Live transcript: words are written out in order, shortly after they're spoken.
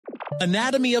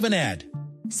Anatomy of an ad.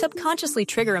 Subconsciously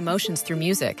trigger emotions through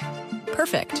music.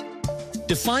 Perfect.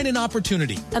 Define an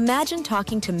opportunity. Imagine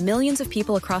talking to millions of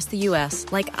people across the U.S.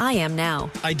 like I am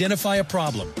now. Identify a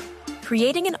problem.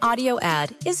 Creating an audio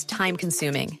ad is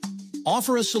time-consuming.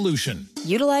 Offer a solution.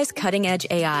 Utilize cutting-edge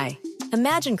AI.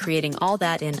 Imagine creating all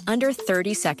that in under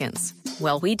 30 seconds.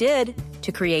 Well, we did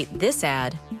to create this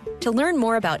ad. To learn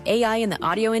more about AI in the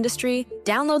audio industry,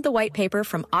 download the white paper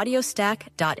from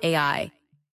audiostack.ai.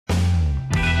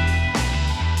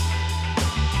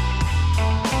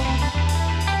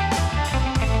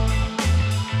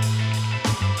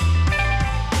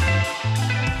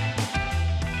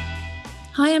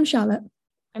 Hi, I'm Charlotte.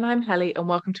 And I'm Helly, and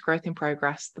welcome to Growth in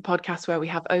Progress, the podcast where we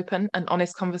have open and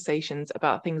honest conversations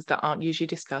about things that aren't usually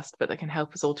discussed, but that can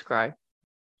help us all to grow.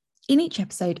 In each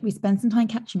episode, we spend some time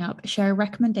catching up, share a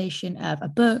recommendation of a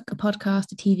book, a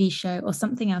podcast, a TV show, or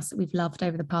something else that we've loved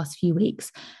over the past few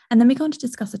weeks. And then we go on to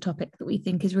discuss a topic that we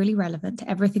think is really relevant to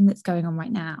everything that's going on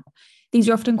right now. These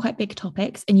are often quite big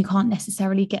topics, and you can't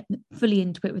necessarily get fully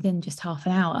into it within just half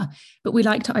an hour, but we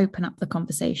like to open up the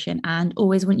conversation and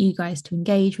always want you guys to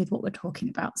engage with what we're talking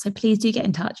about. So please do get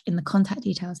in touch in the contact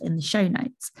details in the show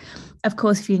notes. Of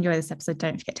course, if you enjoy this episode,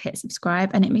 don't forget to hit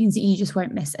subscribe, and it means that you just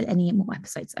won't miss any more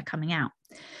episodes that are coming out.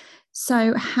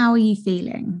 So how are you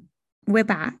feeling? We're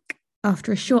back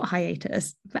after a short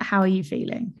hiatus, but how are you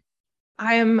feeling?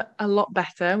 I am a lot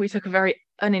better. We took a very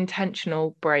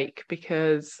unintentional break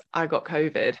because I got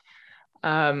COVID,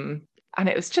 and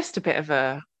it was just a bit of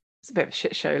a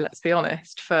shit show, let's be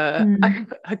honest, for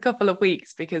a couple of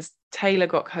weeks, because Taylor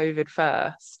got COVID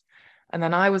first, and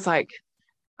then I was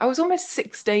almost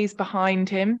 6 days behind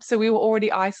him, so we were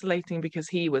already isolating because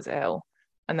he was ill,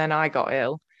 and then I got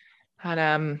ill,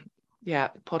 and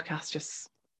the podcast just,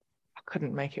 I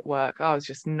couldn't make it work. I was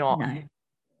just not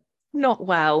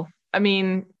well. I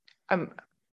mean,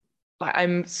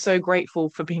 I'm so grateful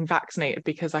for being vaccinated,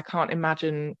 because I can't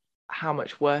imagine how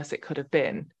much worse it could have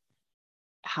been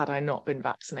had I not been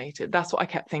vaccinated. That's what I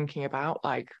kept thinking about.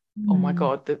 Oh my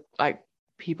God,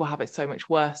 people have it so much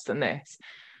worse than this.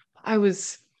 I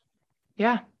was,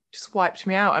 just wiped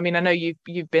me out. I mean, I know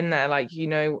you've been there, you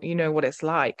know what it's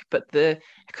like, but I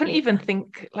couldn't even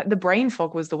think, the brain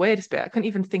fog was the weirdest bit. I couldn't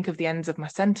even think of the ends of my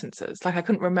sentences. I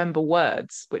couldn't remember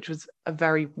words, which was a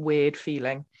very weird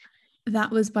feeling.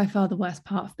 That was by far the worst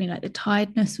part of me. The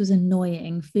tiredness was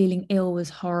annoying, feeling ill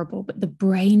was horrible, but the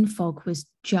brain fog was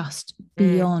just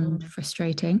beyond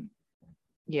frustrating.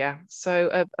 Yeah,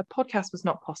 so a podcast was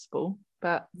not possible,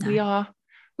 but we are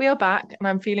back, and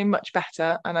I'm feeling much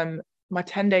better, and my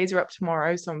 10 days are up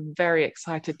tomorrow, so I'm very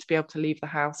excited to be able to leave the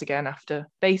house again after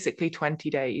basically 20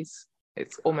 days.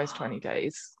 It's almost 20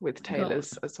 days with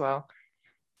Taylor's as well.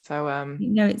 So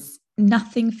it's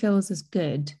nothing feels as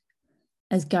good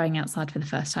as going outside for the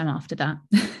first time after that.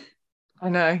 I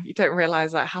know, you don't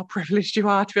realize how privileged you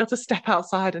are to be able to step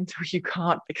outside until you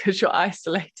can't, because you're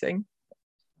isolating.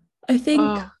 I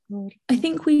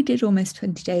think we did almost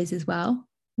 20 days as well,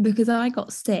 because I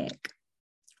got sick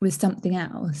with something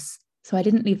else. So I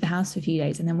didn't leave the house for a few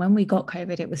days. And then when we got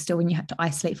COVID, it was still when you had to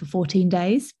isolate for 14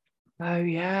 days. Oh,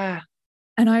 yeah.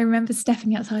 And I remember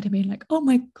stepping outside and being like, oh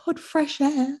my God, fresh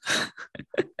air.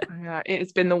 Yeah,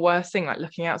 it's been the worst thing,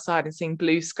 looking outside and seeing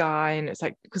blue sky. And it's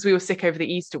because we were sick over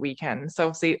the Easter weekend. So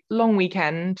obviously, long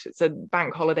weekend. It's a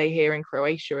bank holiday here in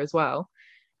Croatia as well.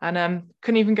 And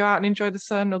couldn't even go out and enjoy the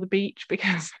sun or the beach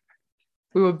because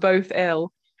we were both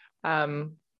ill.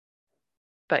 But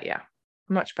yeah,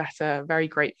 much better. Very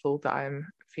grateful that I'm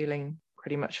feeling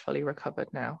pretty much fully recovered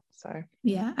now. So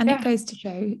yeah, and it goes to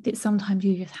show that sometimes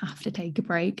you just have to take a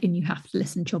break and you have to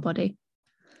listen to your body.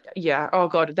 Yeah. Oh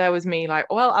God, there was me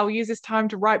I'll use this time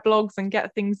to write blogs and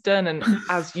get things done, and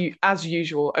as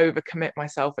usual, overcommit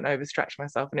myself and overstretch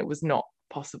myself, and it was not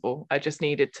possible. I just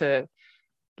needed to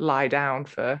lie down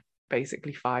for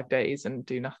basically 5 days and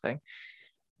do nothing.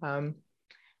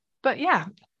 But yeah,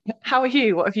 how are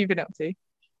you? What have you been up to?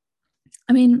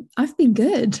 I mean, I've been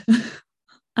good.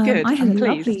 Good. I had a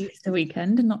lovely Easter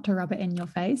weekend, and not to rub it in your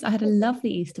face, I had a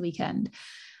lovely Easter weekend,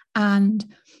 and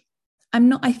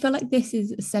I feel like this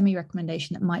is a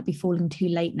semi-recommendation that might be falling too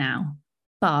late now,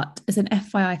 but as an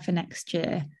FYI for next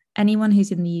year, anyone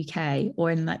who's in the UK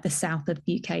or in the south of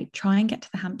the UK, try and get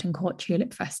to the Hampton Court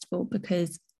Tulip Festival,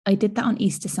 because I did that on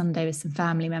Easter Sunday with some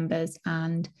family members,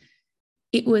 and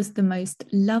it was the most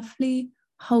lovely,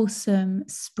 wholesome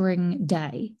spring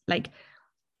day.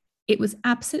 It was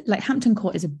absolutely, Hampton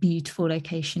Court is a beautiful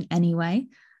location anyway.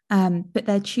 But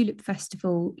their Tulip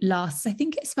Festival lasts, I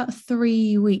think it's about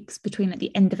 3 weeks between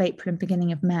the end of April and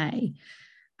beginning of May.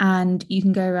 and you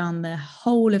can go around the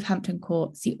whole of Hampton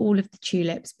Court, see all of the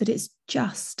tulips, but it's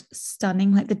just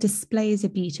stunning. Like the displays are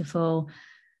beautiful.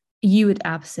 You would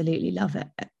absolutely love it.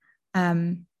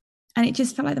 And it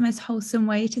just felt like the most wholesome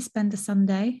way to spend a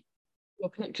Sunday. Your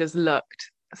pictures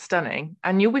looked stunning.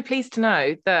 And you'll be pleased to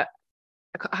know that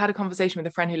I had a conversation with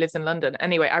a friend who lives in London.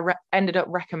 Anyway, I ended up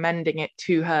recommending it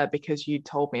to her because you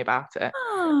told me about it.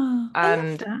 Oh,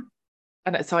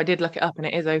 and so I did look it up, and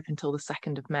it is open till the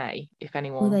 2nd of May if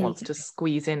anyone wants to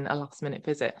squeeze in a last minute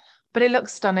visit. But it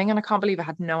looks stunning, and I can't believe I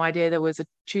had no idea there was a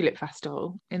tulip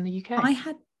festival in the UK.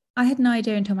 I had no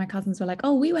idea until my cousins were like,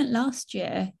 oh, we went last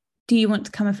year. Do you want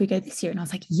to come if we go this year? And I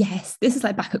was like, yes. This is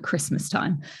like back at Christmas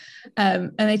time.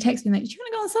 And they texted me like, do you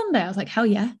want to go on Sunday? I was like, hell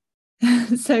yeah.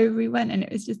 So we went, and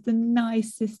it was just the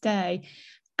nicest day.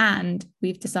 And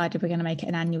we've decided we're going to make it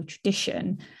an annual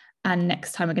tradition. And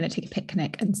next time we're going to take a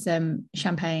picnic and some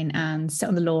champagne and sit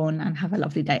on the lawn and have a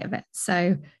lovely day of it.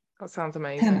 So that sounds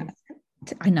amazing.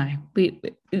 I know.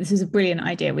 This is a brilliant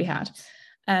idea we had.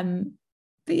 But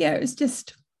yeah, it was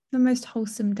just the most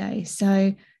wholesome day.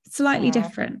 So slightly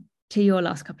different to your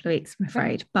last couple of weeks, I'm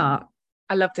afraid. But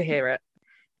I love to hear it.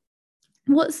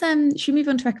 What's should we move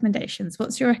on to recommendations?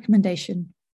 What's your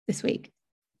recommendation this week?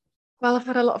 Well, I've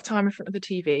had a lot of time in front of the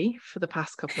TV for the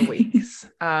past couple of weeks.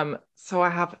 So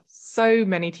I have so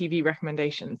many TV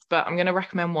recommendations, but I'm going to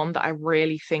recommend one that I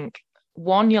really think,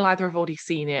 one, you'll either have already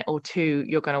seen it, or two,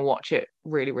 you're going to watch it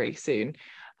really, really soon.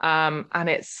 And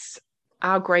it's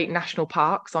Our Great National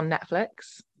Parks on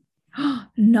Netflix.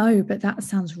 No, but that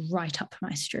sounds right up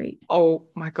my street. Oh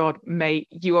my God, mate,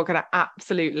 you are going to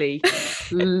absolutely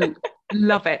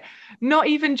love it. Not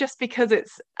even just because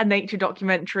it's a nature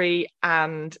documentary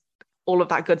and all of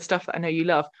that good stuff that I know you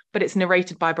love, but it's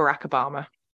narrated by Barack Obama.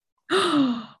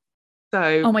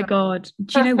 Oh my God.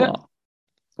 Do you know what?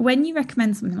 When you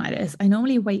recommend something like this, I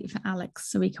normally wait for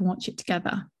Alex so we can watch it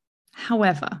together.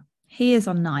 However, he is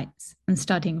on nights and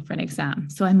studying for an exam,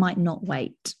 so I might not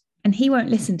wait. And he won't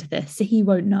listen to this, so he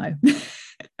won't know.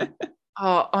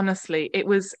 Oh, honestly, it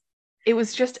was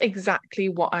just exactly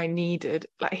what I needed.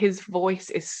 Like, his voice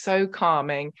is so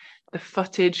calming. The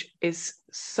footage is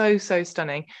so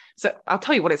stunning. So I'll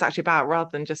tell you what it's actually about, rather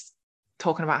than just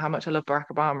talking about how much I love Barack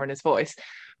Obama and his voice.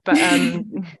 But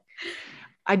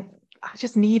I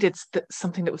just needed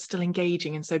something that was still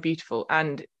engaging and so beautiful.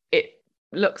 And it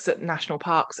looks at national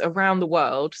parks around the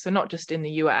world, so not just in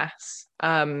the US.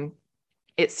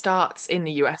 It starts in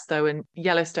the US, though, in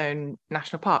Yellowstone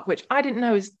National Park, which I didn't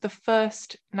know is the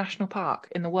first national park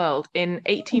in the world, in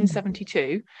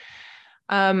 1872.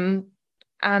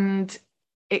 And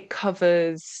it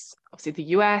covers, obviously,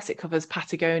 the US, it covers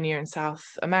Patagonia in South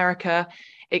America,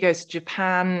 it goes to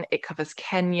Japan, it covers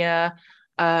Kenya,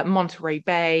 Monterey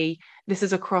Bay. This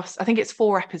is across, I think it's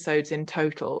 4 episodes in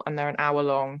total, and they're an hour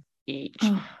long each.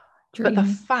 Oh, but the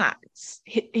facts,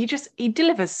 he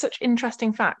delivers such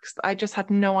interesting facts that I just had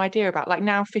no idea about. Like,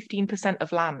 now 15%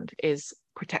 of land is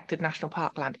protected national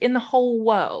park land in the whole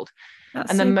world.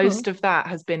 That's and then so most cool. of that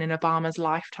has been in Obama's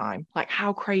lifetime. Like,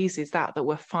 how crazy is that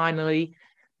we're finally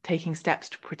taking steps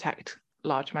to protect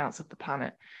large amounts of the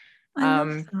planet? I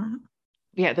love that.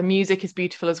 Yeah, the music is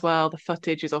beautiful as well. The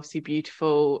footage is obviously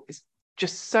beautiful. It's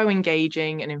just so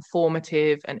engaging and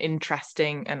informative and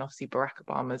interesting. And obviously Barack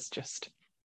Obama's just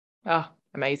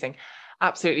amazing.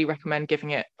 Absolutely recommend giving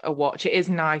it a watch. It is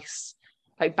nice,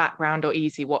 like background or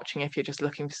easy watching if you're just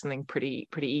looking for something pretty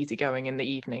easy going in the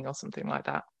evening or something like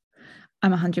that.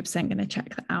 I'm 100% going to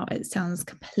check that out. It sounds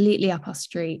completely up our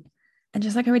street and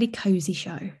just like a really cozy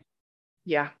show.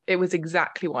 Yeah, it was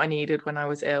exactly what I needed when I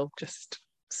was ill. Just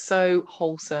so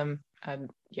wholesome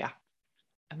and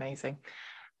amazing.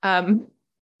 I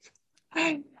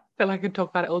feel like I could talk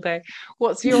about it all day.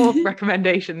 What's your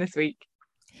recommendation this week?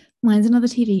 Mine's another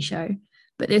TV show,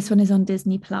 but this one is on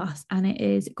Disney Plus, and it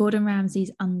is Gordon Ramsay's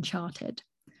Uncharted.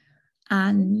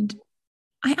 And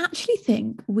I actually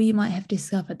think we might have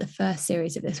discovered the first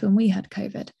series of this when we had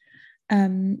COVID.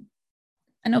 And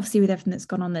obviously with everything that's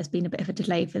gone on, there's been a bit of a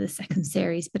delay for the second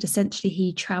series, but essentially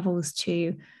he travels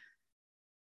to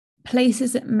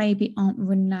places that maybe aren't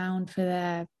renowned for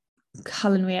their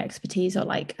culinary expertise, or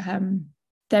like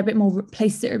they're a bit more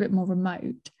places that are a bit more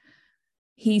remote.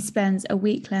 He spends a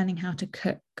week learning how to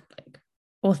cook like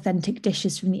authentic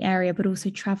dishes from the area, but also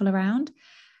travel around.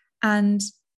 And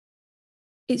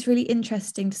it's really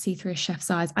interesting to see through a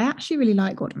chef's eyes. I actually really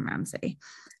like Gordon Ramsay.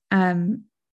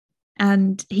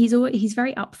 And he's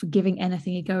very up for giving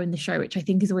anything a go in the show, which I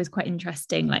think is always quite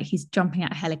interesting. Like, he's jumping out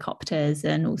of helicopters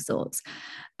and all sorts.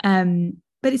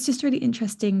 But it's just a really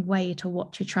interesting way to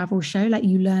watch a travel show. Like,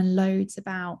 you learn loads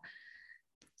about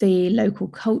the local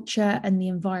culture and the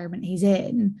environment he's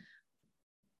in,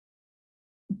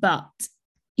 but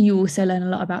you also learn a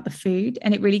lot about the food,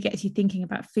 and it really gets you thinking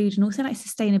about food and also like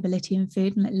sustainability in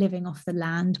food and like living off the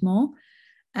land more.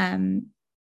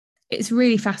 It's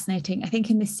really fascinating. I think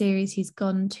in this series he's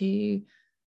gone to,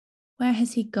 where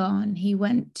has he gone? He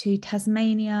went to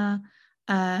Tasmania,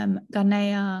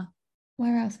 Ghanaian.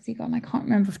 Where else has he gone? I can't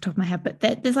remember off the top of my head, but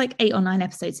there's like 8 or 9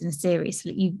 episodes in a series, so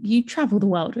you travel the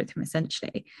world with him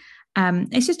essentially.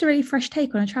 It's just a really fresh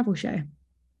take on a travel show.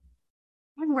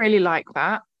 I really like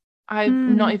that. I've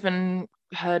not even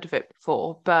heard of it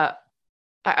before, but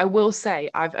I will say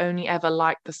I've only ever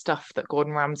liked the stuff that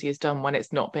Gordon Ramsay has done when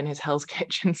it's not been his Hell's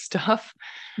Kitchen stuff.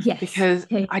 Yes. Because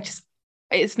yeah.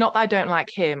 it's not that I don't like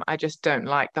him, I just don't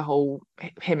like the whole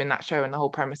him in that show and the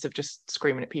whole premise of just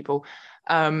screaming at people.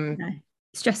 No,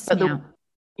 stresses me out.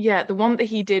 Yeah, the one that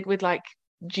he did with like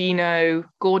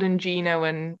Gordon, Gino,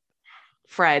 and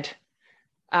Fred.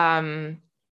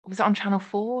 Was it on Channel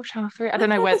 4, Channel 3? I don't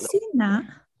know where. I've seen that.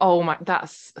 Oh my,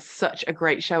 that's such a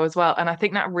great show as well. And I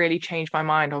think that really changed my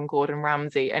mind on Gordon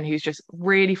Ramsay. And he's just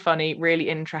really funny, really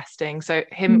interesting. So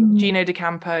him, Gino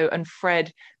D'Acampo, and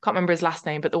Fred, can't remember his last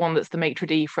name, but the one that's the maitre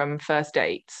d' from First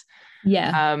Dates.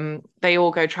 Yeah. They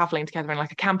all go traveling together in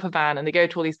like a camper van, and they go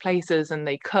to all these places and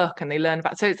they cook and they learn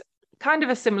about. So it's kind of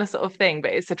a similar sort of thing,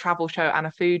 but it's a travel show and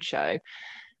a food show.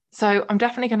 So I'm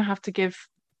definitely going to have to give,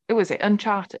 who was it,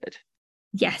 Uncharted?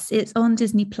 Yes, it's on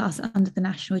Disney Plus under the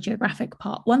National Geographic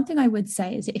part. One thing I would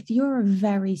say is if you're a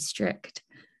very strict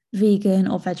vegan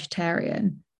or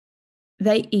vegetarian,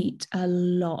 they eat a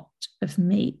lot of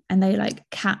meat and they like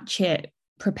catch it,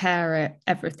 prepare it,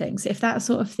 everything. So if that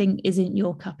sort of thing isn't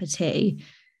your cup of tea,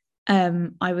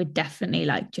 I would definitely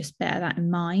like just bear that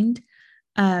in mind.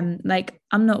 Like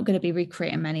I'm not going to be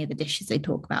recreating many of the dishes they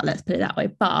talk about, let's put it that way,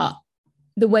 but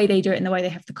the way they do it and the way they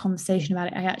have the conversation about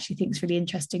it, I actually think is really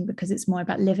interesting because it's more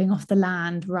about living off the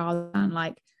land rather than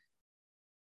like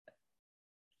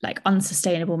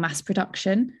unsustainable mass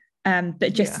production.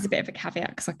 But just as a bit of a caveat,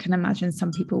 because I can imagine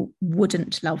some people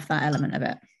wouldn't love that element of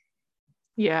it.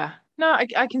 Yeah, no,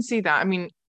 I can see that. I mean,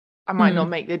 I might not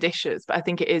make the dishes, but I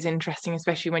think it is interesting,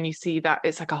 especially when you see that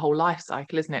it's like a whole life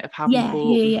cycle, isn't it, of how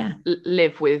people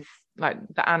live with like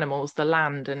the animals, the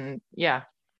land, and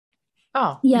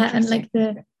and like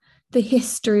the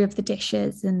history of the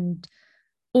dishes and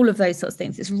all of those sorts of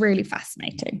things. It's really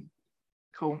fascinating.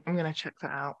 Cool. I'm going to check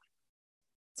that out.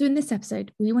 So in this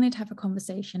episode, we wanted to have a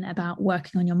conversation about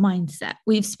working on your mindset.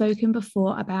 We've spoken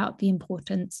before about the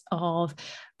importance of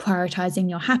prioritizing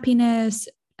your happiness,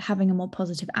 having a more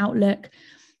positive outlook,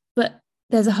 but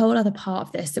there's a whole other part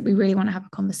of this that we really want to have a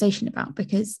conversation about,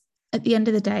 because at the end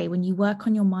of the day, when you work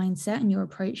on your mindset and your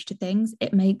approach to things,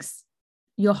 it makes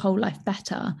your whole life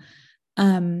better.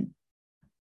 And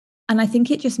I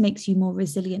think it just makes you more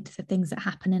resilient to the things that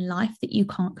happen in life that you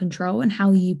can't control and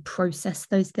how you process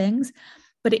those things.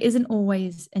 But it isn't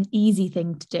always an easy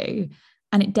thing to do.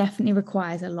 And it definitely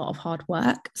requires a lot of hard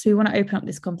work. So we want to open up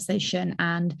this conversation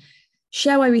and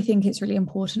share why we think it's really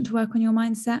important to work on your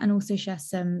mindset, and also share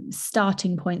some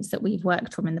starting points that we've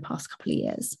worked from in the past couple of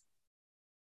years.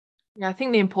 Yeah, I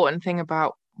think the important thing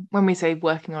about when we say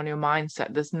working on your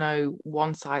mindset, there's no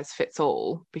one size fits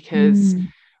all, because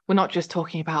we're not just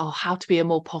talking about how to be a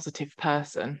more positive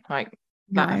person. Like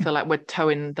that, I feel like we're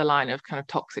towing the line of kind of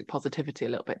toxic positivity a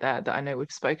little bit there, that I know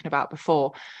we've spoken about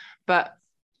before. But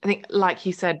I think, like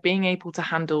you said, being able to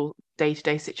handle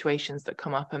day-to-day situations that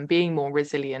come up and being more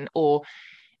resilient, or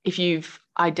if you've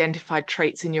identified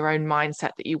traits in your own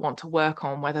mindset that you want to work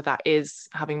on, whether that is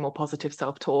having more positive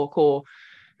self-talk or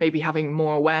maybe having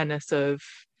more awareness of,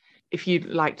 if you'd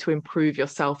like to improve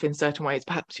yourself in certain ways,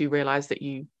 perhaps you realize that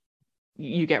you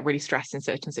get really stressed in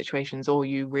certain situations, or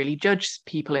you really judge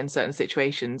people in certain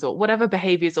situations, or whatever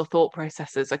behaviors or thought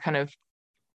processes are kind of,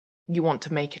 you want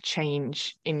to make a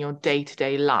change in your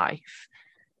day-to-day life.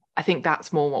 I think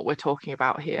that's more what we're talking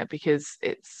about here, because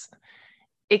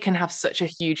it can have such a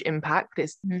huge impact.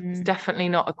 It's definitely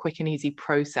not a quick and easy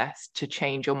process to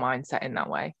change your mindset in that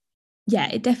way. Yeah,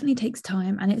 it definitely takes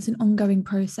time, and it's an ongoing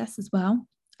process as well.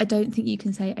 I don't think you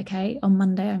can say, okay, on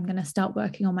Monday, I'm going to start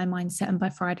working on my mindset, and by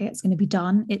Friday, it's going to be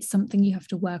done. It's something you have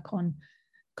to work on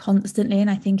constantly. And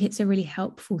I think it's a really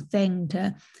helpful thing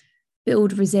to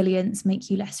build resilience, make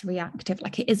you less reactive.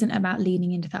 Like, it isn't about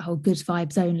leaning into that whole good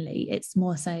vibes only. It's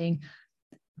more saying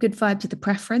good vibes are the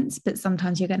preference, but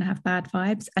sometimes you're going to have bad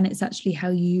vibes. And it's actually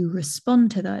how you respond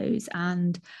to those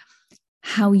and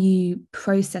how you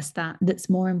process that's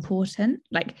more important.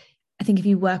 Like, I think if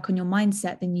you work on your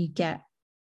mindset, then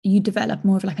you develop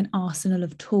more of like an arsenal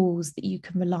of tools that you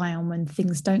can rely on when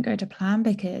things don't go to plan,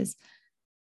 because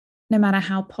no matter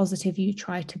how positive you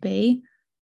try to be,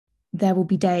 there will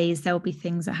be days, there will be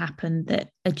things that happen that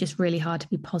are just really hard to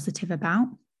be positive about.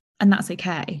 And that's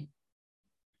okay.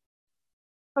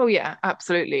 Oh yeah,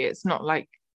 absolutely. It's not like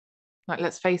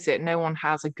let's face it, no one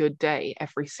has a good day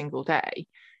every single day.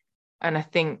 And I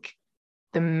think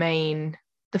the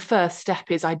first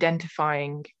step is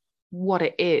identifying what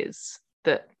it is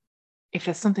that, if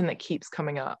there's something that keeps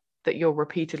coming up that you're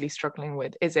repeatedly struggling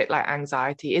with, is it like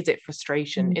anxiety? Is it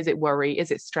frustration? Is it worry?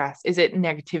 Is it stress? Is it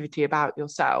negativity about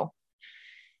yourself?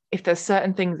 If there's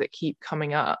certain things that keep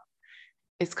coming up,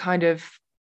 it's kind of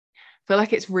feel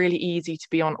like it's really easy to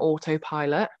be on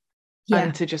autopilot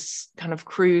and to just kind of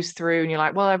cruise through, and you're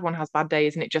like, well, everyone has bad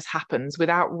days and it just happens,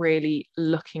 without really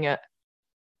looking at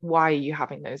why are you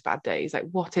having those bad days? Like,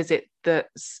 what is it that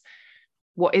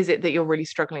you're really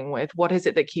struggling with? What is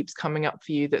it that keeps coming up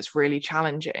for you that's really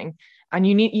challenging? And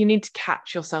you need to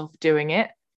catch yourself doing it.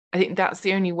 I think that's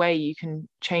the only way you can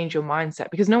change your mindset,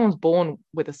 because no one's born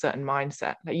with a certain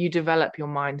mindset. Like, you develop your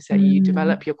mindset, you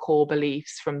develop your core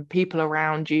beliefs from people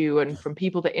around you and from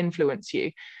people that influence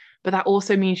you. But that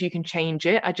also means you can change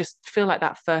it. I just feel like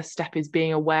that first step is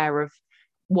being aware of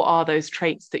what are those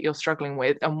traits that you're struggling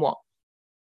with, and what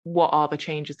are the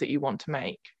changes that you want to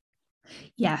make.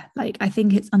 Yeah, like I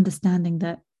think it's understanding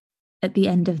that at the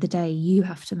end of the day, you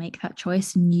have to make that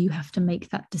choice and you have to make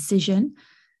that decision.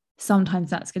 Sometimes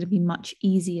that's going to be much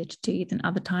easier to do than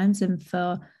other times. And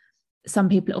for some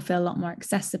people, it'll feel a lot more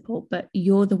accessible, but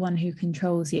you're the one who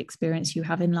controls the experience you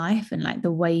have in life and like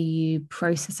the way you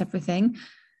process everything.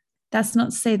 That's not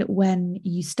to say that when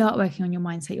you start working on your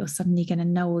mindset, you're suddenly going to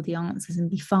know all the answers and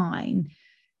be fine.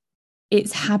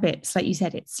 It's habits, like you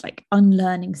said, it's like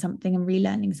unlearning something and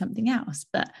relearning something else.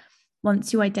 But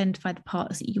once you identify the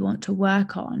parts that you want to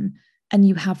work on and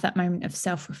you have that moment of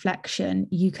self-reflection,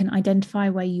 you can identify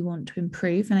where you want to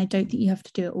improve. And I don't think you have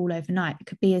to do it all overnight. It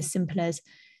could be as simple as,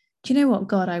 do you know what,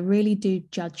 God, I really do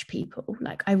judge people.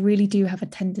 Like, I really do have a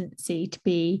tendency to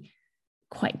be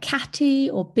quite catty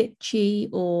or bitchy,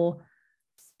 or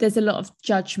there's a lot of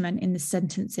judgment in the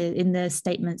sentences, in the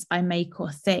statements I make or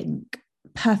think.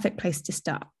 Perfect place to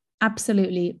start.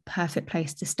 Absolutely perfect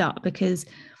place to start, because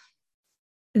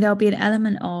there'll be an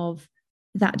element of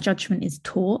that judgment is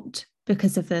taught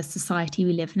because of the society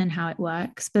we live in and how it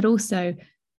works, but also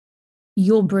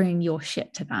you're bringing your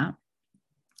shit to that.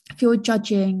 If you're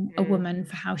judging a woman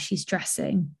for how she's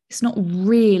dressing, it's not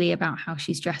really about how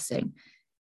she's dressing.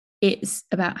 It's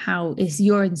about how is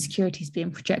your insecurities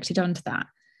being projected onto that.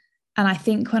 And I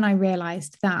think when I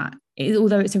realized that,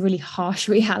 although it's a really harsh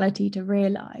reality to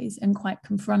realize and quite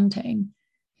confronting,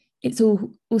 it's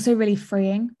also really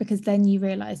freeing, because then you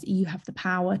realize that you have the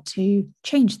power to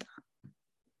change that.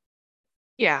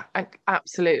 Yeah,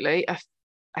 absolutely.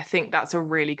 I think that's a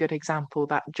really good example,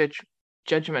 that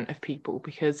judgment of people,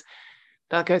 because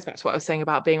that goes back to what I was saying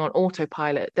about being on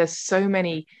autopilot. There's so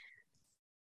many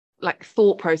like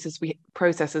thought processes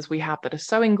we have that are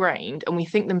so ingrained, and we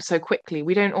think them so quickly,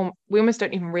 we almost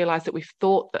don't even realize that we've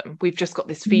thought them. We've just got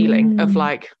this feeling of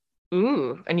like,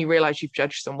 ooh, and you realize you've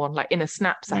judged someone, like in a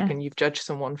snap second. You've judged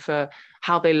someone for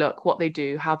how they look, what they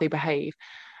do, how they behave.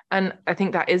 And I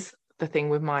think that is the thing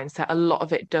with mindset. A lot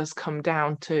of it does come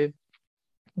down to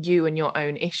you and your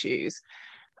own issues.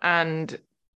 And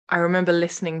I remember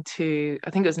listening to,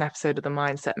 I think it was an episode of The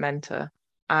Mindset Mentor,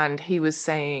 and he was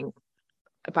saying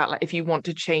about like, if you want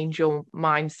to change your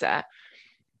mindset,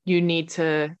 you need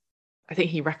to, I think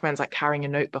he recommends like carrying a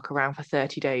notebook around for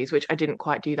 30 days, which I didn't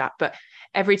quite do that. But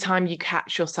every time you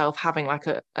catch yourself having like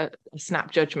a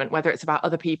snap judgment, whether it's about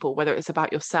other people, whether it's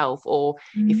about yourself, or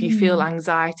if you feel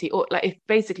anxiety, or like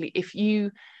if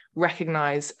you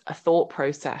recognize a thought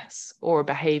process or a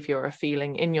behavior or a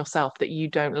feeling in yourself that you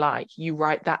don't like, you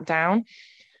write that down.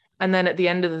 And then at the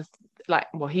end of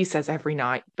he says every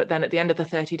night, but then at the end of the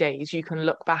 30 days, you can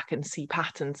look back and see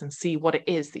patterns and see what it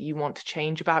is that you want to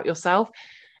change about yourself.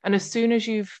 And as soon as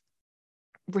you've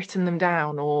written them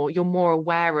down, or you're more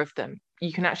aware of them,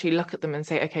 you can actually look at them and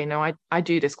say, okay, no, I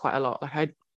do this quite a lot.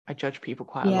 Like I judge people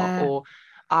quite a lot, or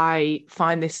I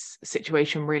find this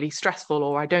situation really stressful,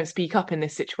 or I don't speak up in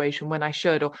this situation when I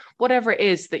should, or whatever it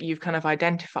is that you've kind of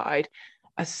identified.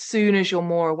 As soon as you're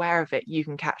more aware of it, you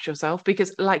can catch yourself,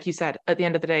 because like you said, at the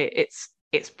end of the day,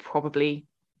 it's probably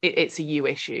it's a you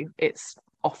issue. It's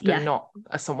often not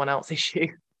a someone else issue.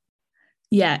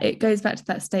 Yeah, it goes back to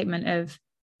that statement of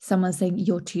someone saying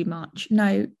you're too much.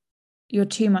 No, you're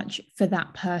too much for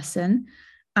that person.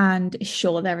 And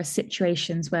sure, there are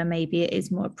situations where maybe it is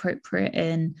more appropriate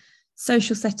in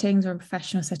social settings or in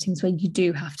professional settings where you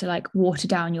do have to like water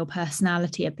down your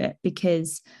personality a bit,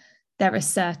 because there are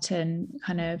certain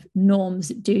kind of norms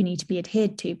that do need to be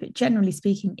adhered to, but generally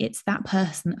speaking, it's that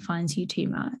person that finds you too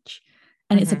much,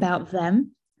 and it's about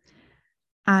them.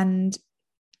 And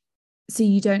so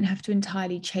you don't have to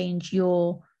entirely change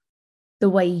the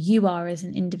way you are as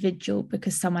an individual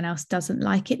because someone else doesn't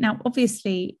like it. Now,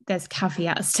 obviously, there's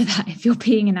caveats to that. If you're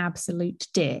being an absolute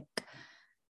dick,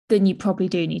 then you probably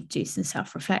do need to do some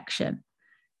self-reflection.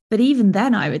 But even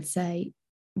then, I would say,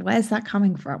 where's that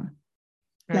coming from?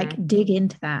 Like, dig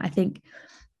into that. I think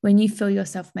when you feel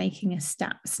yourself making a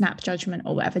snap judgment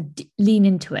or whatever, lean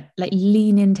into it. Like,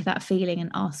 lean into that feeling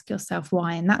and ask yourself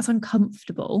why. And that's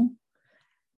uncomfortable.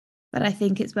 But I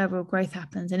think it's where real growth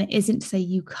happens. And it isn't to say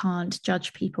you can't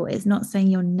judge people. It's not saying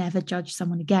you'll never judge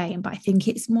someone again. But I think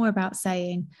it's more about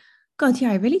saying, God,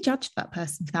 yeah, I really judged that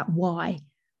person for that. Why?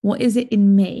 What is it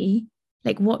in me?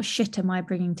 Like, what shit am I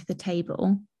bringing to the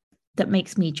table that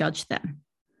makes me judge them?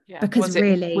 Yeah. Because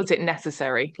was it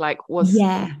necessary? Like,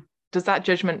 does that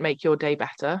judgment make your day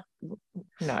better?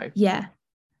 No. Yeah.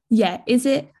 Is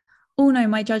it, oh no,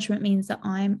 my judgment means that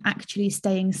I'm actually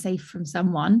staying safe from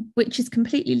someone, which is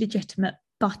completely legitimate,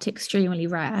 but extremely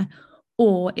rare?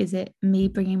 Or is it me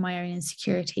bringing my own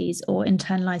insecurities or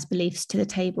internalized beliefs to the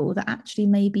table that actually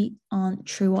maybe aren't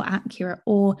true or accurate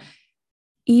or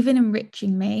even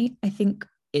enriching me? I think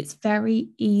it's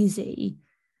very easy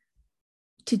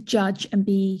to judge and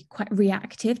be quite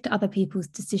reactive to other people's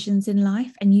decisions in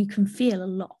life. And you can feel a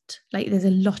lot, like there's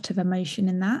a lot of emotion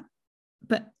in that,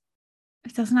 but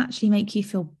it doesn't actually make you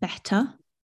feel better.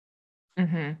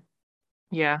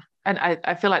 Yeah. And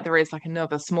I feel like there is like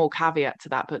another small caveat to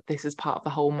that, but this is part of the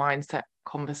whole mindset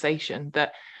conversation,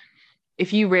 that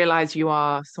if you realize you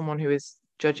are someone who is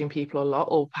judging people a lot,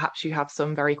 or perhaps you have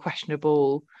some very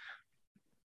questionable,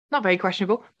 not very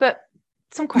questionable, but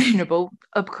some questionable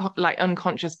like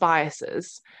unconscious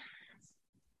biases,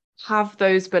 have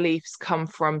those beliefs come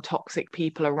from toxic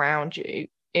people around you,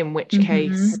 in which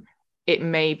case it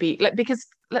may be like, because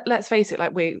let's face it,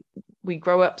 like we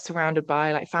grow up surrounded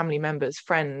by like family members,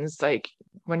 friends. Like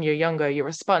when you're younger, you're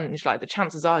a sponge. Like the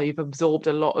chances are you've absorbed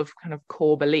a lot of kind of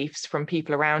core beliefs from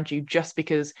people around you, just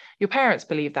because your parents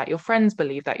believe that, your friends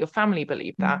believe that, your family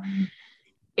believe that.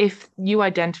 If you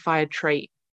identify a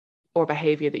trait or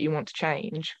behavior that you want to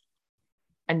change,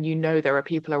 and you know there are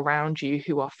people around you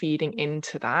who are feeding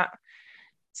into that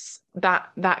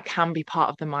can be part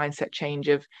of the mindset change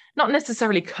of not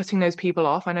necessarily cutting those people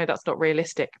off. I know that's not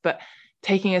realistic, but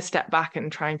taking a step back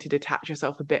and trying to detach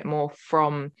yourself a bit more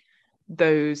from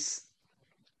those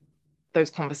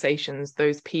conversations,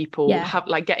 those people, have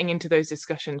like getting into those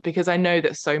discussions, because I know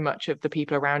that so much of the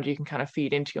people around you can kind of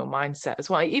feed into your mindset as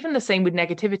well. Even the same with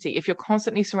negativity. If you're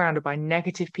constantly surrounded by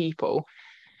negative people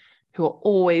who are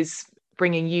always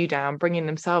bringing you down, bringing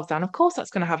themselves down, of course that's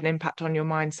going to have an impact on your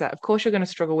mindset. Of course you're going to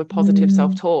struggle with positive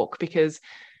self-talk, because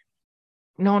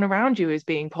no one around you is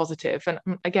being positive. And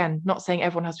again, not saying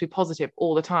everyone has to be positive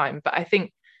all the time, but I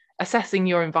think assessing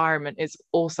your environment is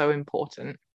also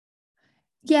important.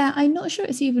 Yeah, I'm not sure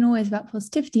it's even always about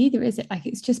positivity either, is it? Like,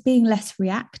 it's just being less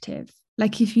reactive.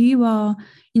 Like, if you are,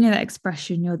 you know, that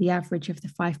expression, you're the average of the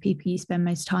 5 people you spend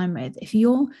most time with. If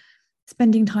you're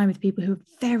spending time with people who are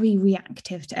very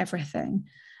reactive to everything,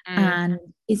 and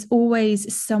it's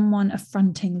always someone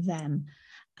affronting them,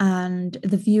 and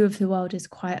the view of the world is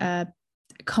quite a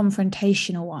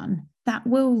confrontational one, that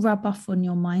will rub off on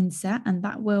your mindset, and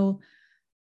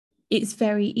it's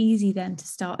very easy then to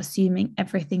start assuming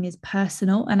everything is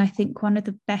personal. And I think one of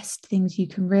the best things you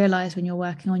can realize when you're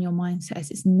working on your mindset is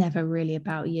it's never really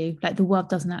about you. Like, the world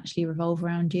doesn't actually revolve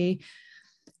around you.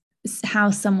 How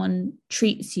someone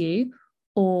treats you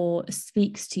or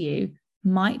speaks to you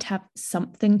might have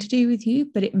something to do with you,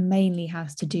 but it mainly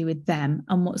has to do with them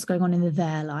and what's going on in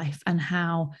their life and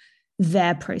how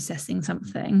they're processing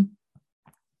something.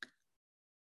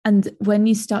 And when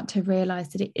you start to realize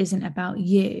that it isn't about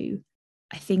you,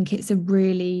 I think it's a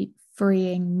really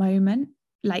freeing moment.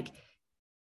 Like,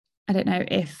 I don't know,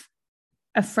 if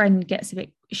a friend gets a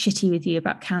bit shitty with you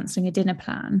about cancelling a dinner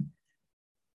plan,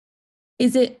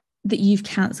 is it that you've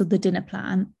cancelled the dinner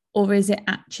plan, or is it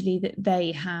actually that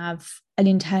they have an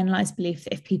internalized belief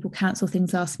that if people cancel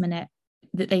things last minute,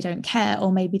 that they don't care,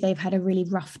 or maybe they've had a really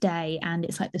rough day and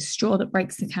it's like the straw that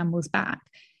breaks the camel's back?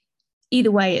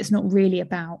 Either way, it's not really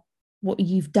about what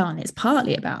you've done. It's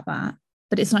partly about that,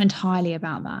 but it's not entirely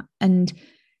about that. And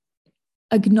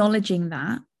acknowledging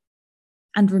that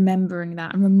and remembering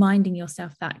that and reminding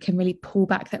yourself that can really pull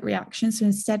back that reaction. So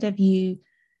instead of you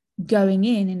going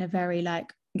in a very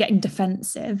like getting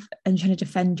defensive and trying to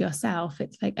defend yourself,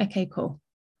 it's like, okay, cool.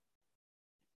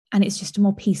 And it's just a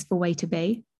more peaceful way to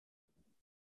be.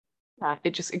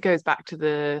 It goes back to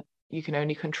the you can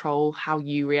only control how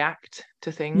you react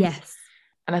to things. Yes.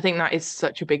 And I think that is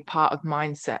such a big part of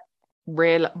mindset.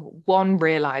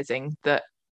 Realizing that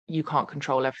you can't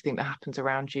control everything that happens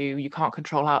around you. You can't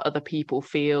control how other people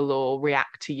feel or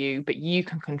react to you, but you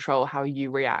can control how you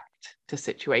react to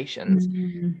situations.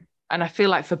 And I feel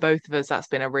like for both of us, that's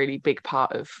been a really big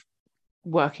part of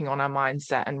working on our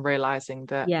mindset and realizing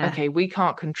that, okay, we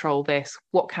can't control this.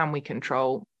 What can we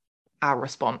control? Our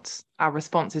response. Our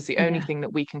response is the only thing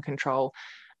that we can control.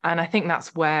 And I think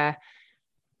that's where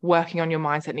working on your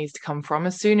mindset needs to come from.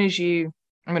 As soon as I'm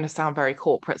going to sound very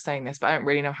corporate saying this, but I don't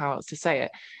really know how else to say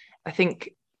it. I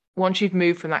think once you've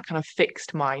moved from that kind of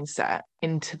fixed mindset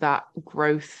into that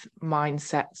growth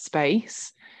mindset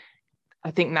space, I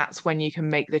think that's when you can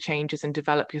make the changes and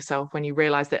develop yourself, when you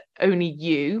realize that only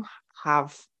you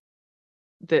have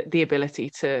the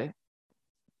ability to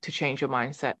change your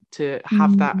mindset, to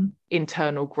have that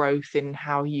internal growth in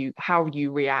how you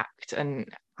react and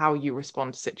how you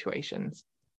respond to situations.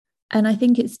 And I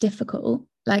think it's difficult.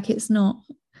 Like it's not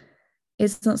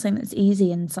something that's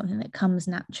easy and something that comes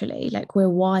naturally. Like we're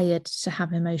wired to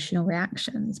have emotional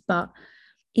reactions, but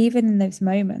even in those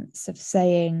moments of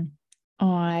saying,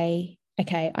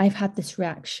 I've had this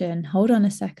reaction, hold on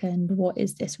a second, what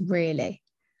is this really?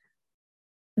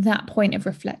 That point of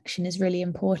reflection is really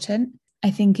important.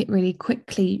 I think it really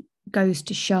quickly goes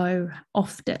to show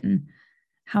often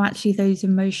how actually those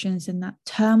emotions and that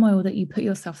turmoil that you put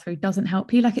yourself through doesn't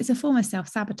help you. Like it's a form of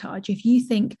self-sabotage. If you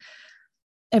think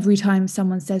every time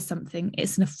someone says something,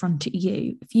 it's an affront at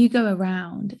you, if you go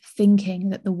around thinking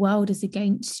that the world is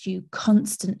against you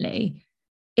constantly,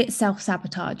 it's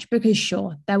self-sabotage. Because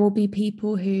sure, there will be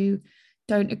people who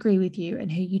don't agree with you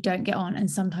and who you don't get on,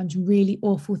 and sometimes really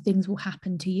awful things will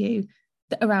happen to you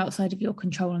that are outside of your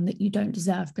control and that you don't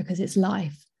deserve, because it's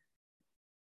life.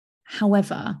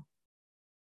 However,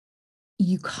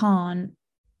 you can't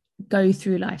go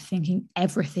through life thinking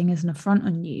everything is an affront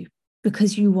on you,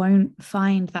 because you won't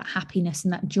find that happiness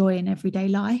and that joy in everyday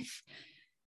life.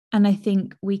 And I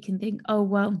think we can think, oh,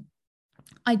 well,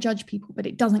 I judge people, but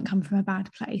it doesn't come from a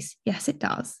bad place. Yes, it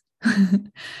does.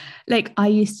 Like I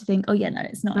used to think, oh yeah, no,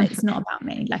 it's not about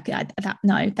me. Like that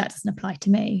doesn't apply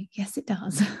to me. Yes, it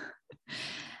does.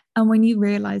 And when you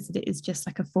realize that it is just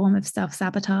like a form of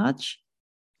self-sabotage,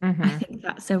 I think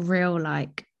that's a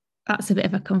bit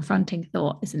of a confronting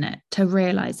thought, isn't it? To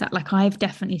realize that, like, I've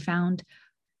definitely found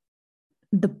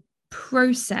the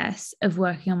process of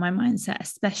working on my mindset,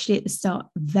 especially at the start,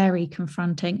 very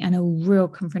confronting, and a real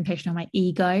confrontation on my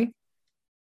ego.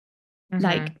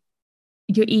 Like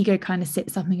your ego kind of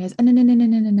sits up and goes, oh,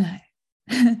 no.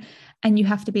 And you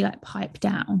have to be like, pipe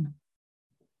down.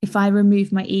 If I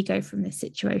remove my ego from this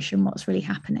situation, what's really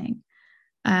happening?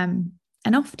 And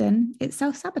often it's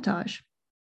self-sabotage.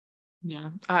 Yeah,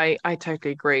 I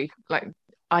totally agree. Like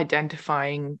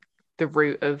identifying the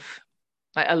root of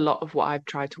like a lot of what I've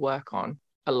tried to work on,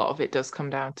 a lot of it does come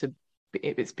down to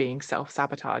it's being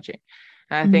self-sabotaging.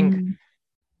 And I think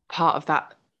part of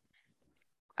that,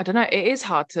 I don't know, it is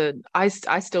hard to, I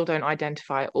still don't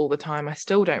identify it all the time. I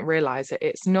still don't realize it.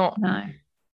 It's not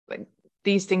like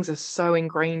these things are so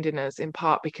ingrained in us, in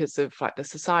part because of like the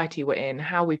society we're in,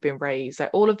 how we've been raised,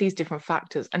 like all of these different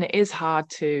factors. And it is hard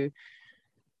to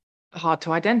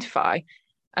identify.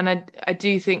 And I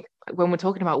do think when we're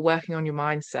talking about working on your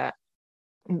mindset,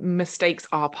 mistakes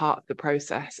are part of the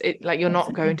process. It like you're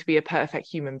not going to be a perfect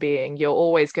human being. You're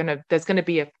always there's going to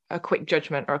be a quick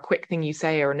judgment or a quick thing you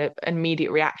say or an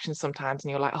immediate reaction sometimes,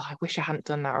 and you're like, oh, I wish I hadn't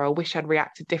done that, or I wish I'd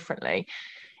reacted differently.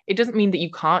 It doesn't mean that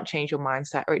you can't change your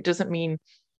mindset, or it doesn't mean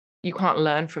you can't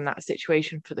learn from that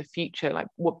situation for the future. Like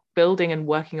what building and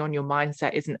working on your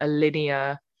mindset isn't a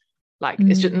linear, like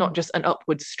it's just not just an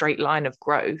upward straight line of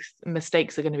growth.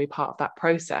 Mistakes are going to be part of that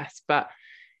process, but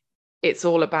it's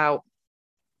all about,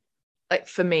 like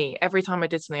for me, every time I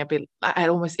did something, I'd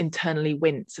almost internally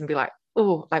wince and be like,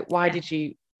 oh, like why did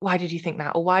you think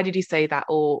that, or why did you say that,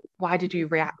 or why did you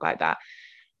react like that?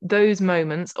 Those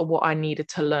moments are what I needed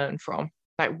to learn from.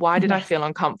 Like, why did I feel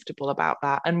uncomfortable about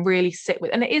that? And really sit with,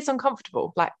 and it is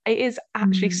uncomfortable. Like it is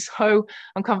actually so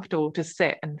uncomfortable to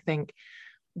sit and think,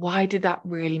 why did that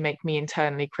really make me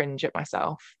internally cringe at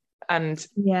myself? And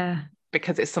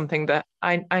because it's something that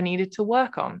I needed to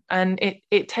work on, and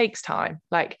it takes time.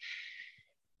 Like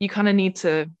you kind of need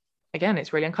to, again,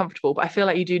 it's really uncomfortable, but I feel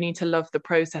like you do need to love the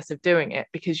process of doing it,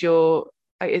 because you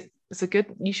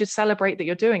should celebrate that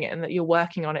you're doing it and that you're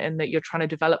working on it and that you're trying to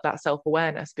develop that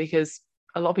self-awareness, because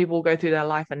a lot of people will go through their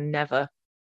life and never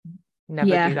do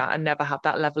that and never have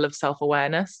that level of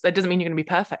self-awareness. That doesn't mean you're going to be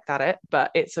perfect at it,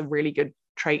 but it's a really good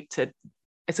trait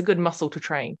it's a good muscle to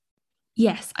train.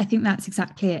 Yes, I think that's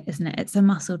exactly it, isn't it? It's a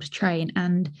muscle to train.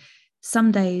 And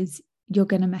some days you're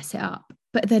going to mess it up,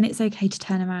 but then it's okay to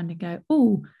turn around and go,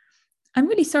 oh, I'm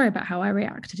really sorry about how I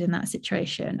reacted in that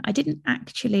situation. I didn't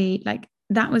actually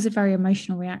that was a very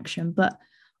emotional reaction, but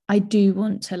I do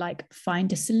want to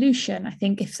find a solution. I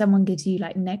think if someone gives you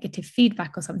negative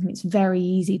feedback or something, it's very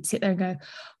easy to sit there and go,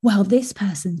 well, this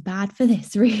person's bad for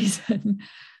this reason.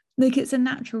 It's a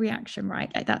natural reaction,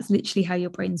 right? That's literally how your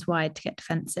brain's wired to get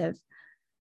defensive.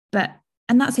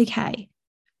 And that's okay.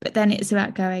 But then it's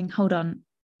about going, hold on,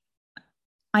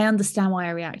 I understand why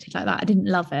I reacted like that. I didn't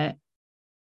love it.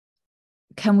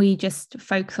 Can we just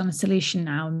focus on a solution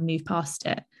now and move past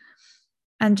it?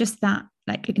 And just that,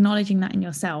 acknowledging that in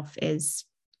yourself is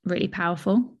really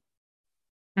powerful.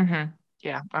 Mm-hmm.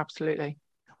 Yeah, absolutely.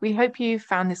 We hope you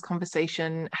found this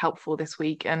conversation helpful this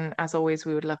week. And as always,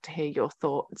 we would love to hear your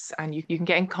thoughts. And you can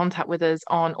get in contact with us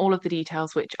on all of the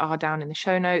details, which are down in the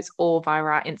show notes or via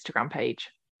our Instagram page.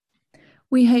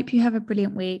 We hope you have a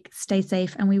brilliant week. Stay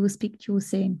safe, and we will speak to you all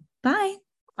soon. Bye.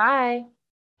 Bye.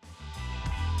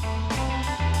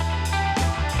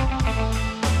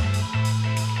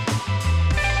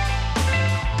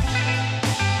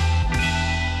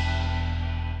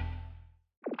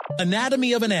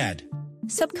 Anatomy of an ad.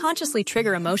 Subconsciously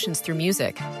trigger emotions through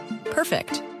music.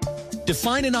 Perfect.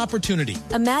 Define an opportunity.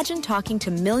 Imagine talking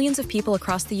to millions of people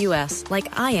across the U.S.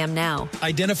 like I am now.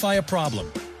 Identify a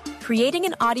problem. Creating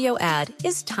an audio ad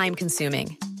is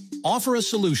time-consuming. Offer a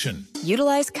solution.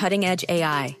 Utilize cutting-edge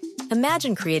AI.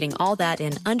 Imagine creating all that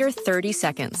in under 30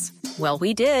 seconds. Well,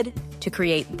 we did to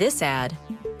create this ad.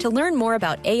 To learn more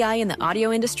about AI in the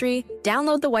audio industry,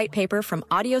 download the white paper from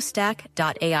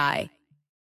audiostack.ai.